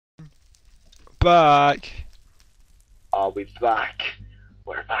back. Are we back?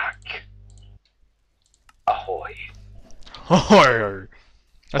 We're back. Ahoy. Oh, Rawr.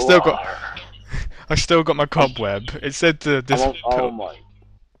 I still got my cobweb. It said to this. Oh my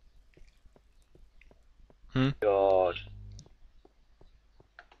Hmm? god.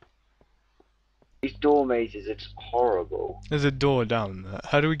 These door mazes, it's horrible. There's a door down there.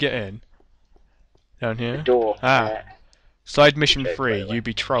 How do we get in? Down The here. door. Ah. Side mission Okay, 3. by the way. You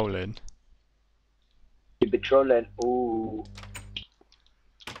be trolling. You be trolling. Ooh.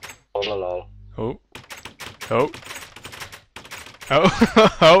 Oh, lol. Oh. Oh.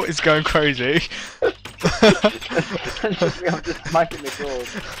 Oh. Oh, it's going crazy. I'm just smacking the door.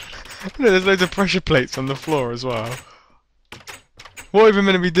 No, there's loads of pressure plates on the floor as well. What are we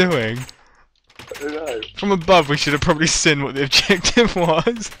meant to be doing? I don't know. From above, we should have probably seen what the objective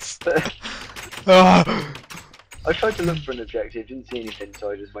was. Oh. I tried to look for an objective, didn't see anything,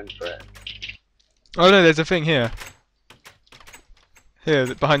 so I just went for it. Oh no, there's a thing here.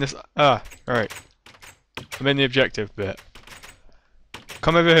 Here, behind this. Ah, alright. I'm in the objective bit.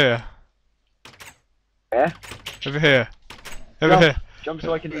 Come over here. Yeah? Over here. Over Jump. here. Jump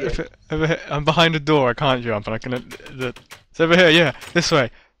so I can eat it. Over here. I'm behind a door. I can't jump, and I can. It's over here. Yeah, this way.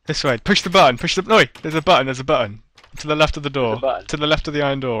 This way. Push the button. Push the. No, wait. There's a button. There's a button. To the left of the door. To the left of the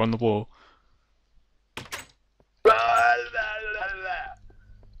iron door on the wall.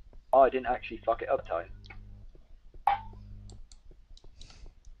 Oh, I didn't actually fuck it up time.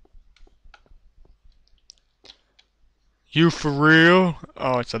 You for real?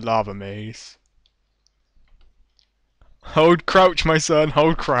 Oh, it's a lava maze. Hold crouch, my son.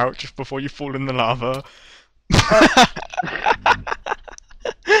 Hold crouch before you fall in the lava.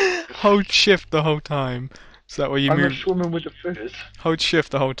 Hold shift the whole time. So that way you I'm move. not swimming with the fish. Hold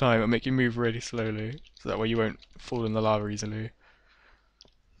shift the whole time. It'll make you move really slowly. So that way you won't fall in the lava easily.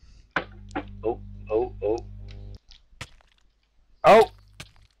 Oh, oh, oh. Oh!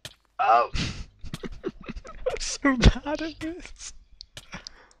 Oh! I'm so bad at this.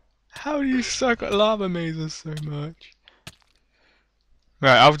 How do you suck at lava mazes so much?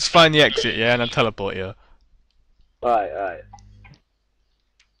 Right, I'll just find the exit, yeah, and I'll teleport you. Right.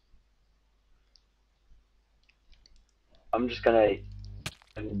 I'm just gonna,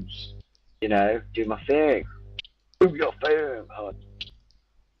 you know, do my thing. Do your thing, hon.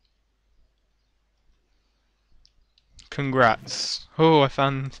 Congrats. Oh, I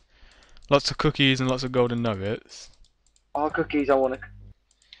found lots of cookies and lots of golden nuggets. Oh, cookies, I wanna...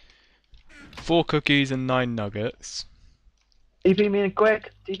 4 cookies and 9 nuggets. TP me in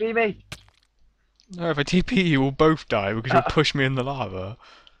quick! TP me! No, if I TP you, we'll both die because you'll push me in the lava.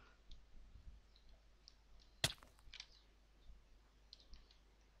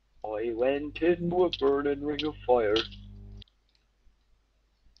 I went into a burning ring of fire.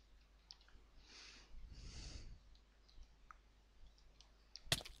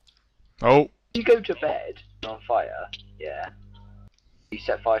 Oh. You go to bed on fire, yeah. You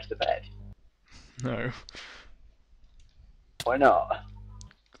set fire to the bed. No. Why not?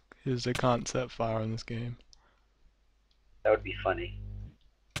 Because they can't set fire on this game. That would be funny.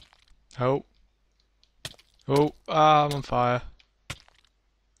 Oh. Oh, ah, I'm on fire.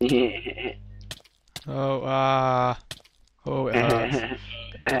 Oh, ah. Oh, it hurts.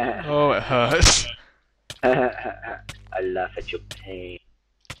 Oh, it hurts. I laugh at your pain.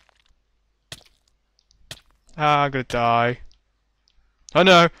 Ah, I'm gonna die. Oh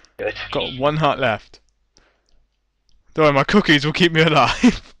no! Good. Got 1 heart left. Don't worry, my cookies will keep me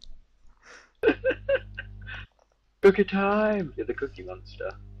alive. Cookie time! You're the cookie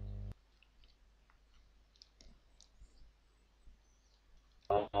monster.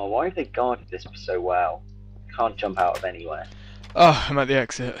 Oh, why have they guarded this so well? Can't jump out of anywhere. Oh, I'm at the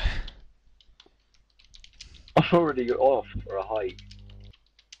exit. I've already got off for a hike.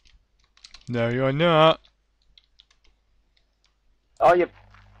 No, you're not. Oh, you...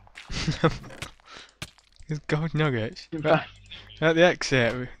 There's gold nuggets. At the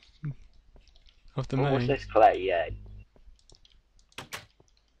exit of the What's main. this clay? Yeah.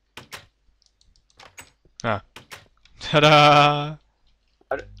 Ah. Ta-da!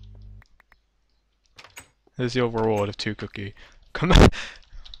 There's your reward of 2 cookie. Come on.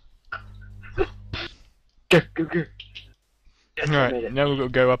 Go. Alright, now we've got to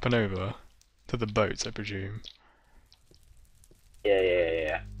go up and over. To the boats, I presume.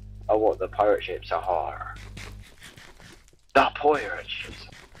 Yeah. Oh, what? The pirate ships are. The pirate ships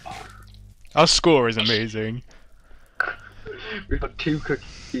are. Our score is amazing. We've got 2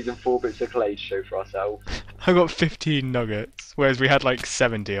 cookies and 4 bits of clay to show for ourselves. I got 15 nuggets, whereas we had like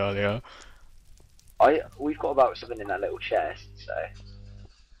 70 earlier. We've got about something in that little chest, so...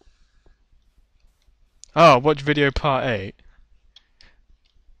 Oh, watch video part 8.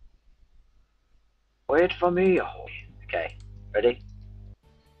 Wait for me. Oh, okay, ready?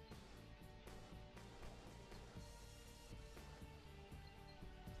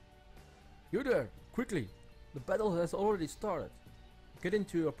 You there! Quickly! The battle has already started. Get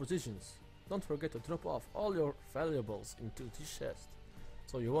into your positions. Don't forget to drop off all your valuables into this chest,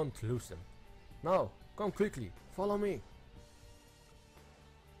 so you won't lose them. Now, come quickly, follow me.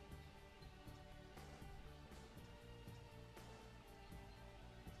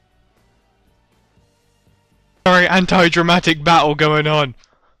 Sorry, anti-dramatic battle going on.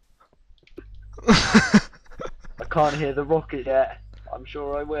 I can't hear the rocket yet. I'm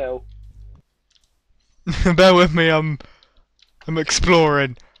sure I will. Bear with me, I'm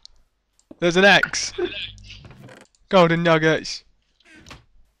exploring. There's an X. Golden nuggets.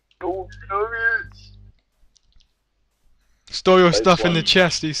 Oh, nuggets! Store your Those stuff in the ones.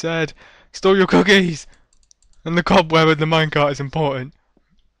 chest, he said. Store your cookies. And the cobweb in the minecart is important.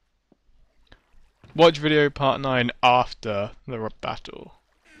 Watch video part 9 after the battle.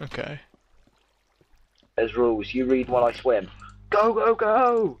 Okay. There's rules. You read while I swim. Go, go,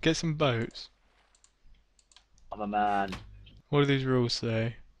 go! Get some boats. I'm a man. What do these rules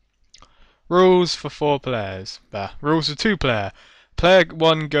say? Rules for 4 players. Bah. Rules for 2 player. Player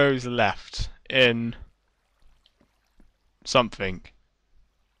 1 goes left in something.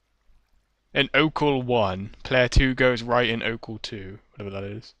 In Ocal 1. Player 2 goes right in Ocal 2. Whatever that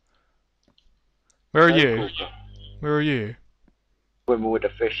is. Where are No you? cooker. Where are you? Swimming with the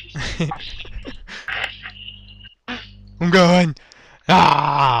fishes. I'm going.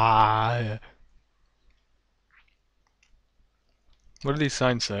 Ah! What do these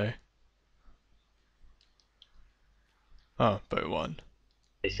signs say? Oh, boat 1.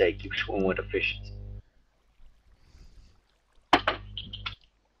 They say keep swimming with the fishes.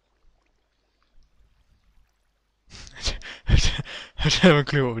 I don't have a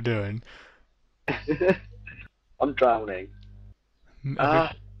clue what we're doing. I'm drowning.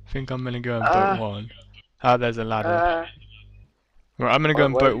 I think I'm gonna go in boat 1. Ah, there's a ladder. Right, I'm gonna go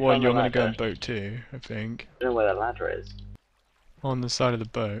in where have boat you 1, found you're the gonna go in ladder? boat 2, I think. I don't know where the ladder is. On the side of the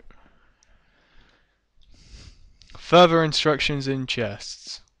boat. Further instructions in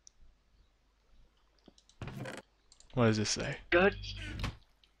chests. What does this say? Good.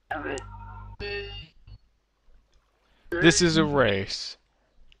 Damn it. This is a race.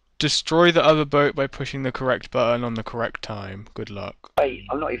 Destroy the other boat by pushing the correct button on the correct time. Good luck. Wait,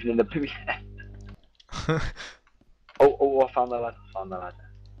 I'm not even in the pool yet. Oh, I found the ladder. Found the ladder.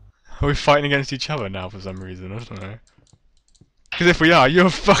 Are we fighting against each other now for some reason? I don't know. Because if we are, you're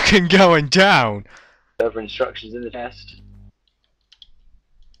fucking going down! Further instructions in the chest.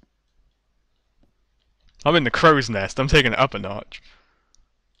 I'm in the crow's nest, I'm taking it up a notch.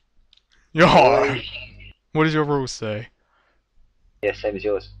 You're Oi. What does your rules say? Yeah, same as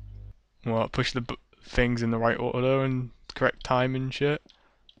yours. What, push the things in the right order and correct time and shit?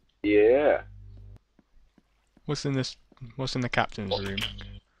 Yeah. What's in the captain's room?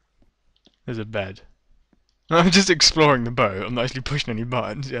 There's a bed. I'm just exploring the boat, I'm not actually pushing any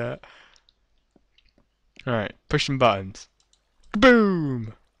buttons yet. Alright, push some buttons.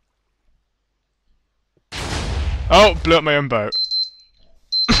 Boom! Oh, blew up my own boat.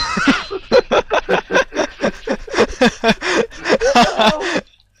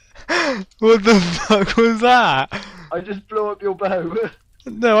 What the fuck was that? I just blew up your boat.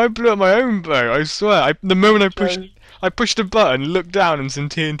 No, I blew up my own boat, I swear. The moment I pushed a button, looked down and some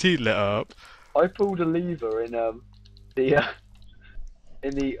TNT lit up. I pulled a lever in the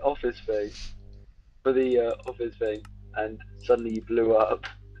office thing. For the office thing, and suddenly you blew up.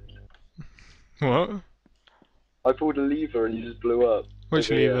 What? I pulled a lever and you just blew up. Which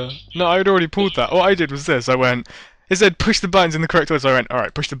With the, lever? No, I'd already pulled that. All I did was this, it said push the buttons in the correct order, so I went,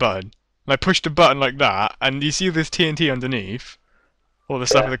 alright, push the button. And I pushed the button like that, and you see this TNT underneath? All the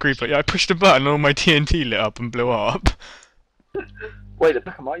stuff with the creeper. Yeah, I pushed the button and all my TNT lit up and blew up. Wait, the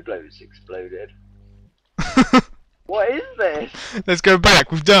back of my boat's exploded. What is this? Let's go back,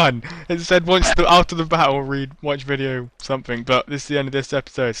 we've done! It said after the battle, watch video something, but this is the end of this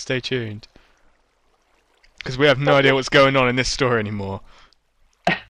episode, stay tuned. Because we have no idea what's going on in this story anymore.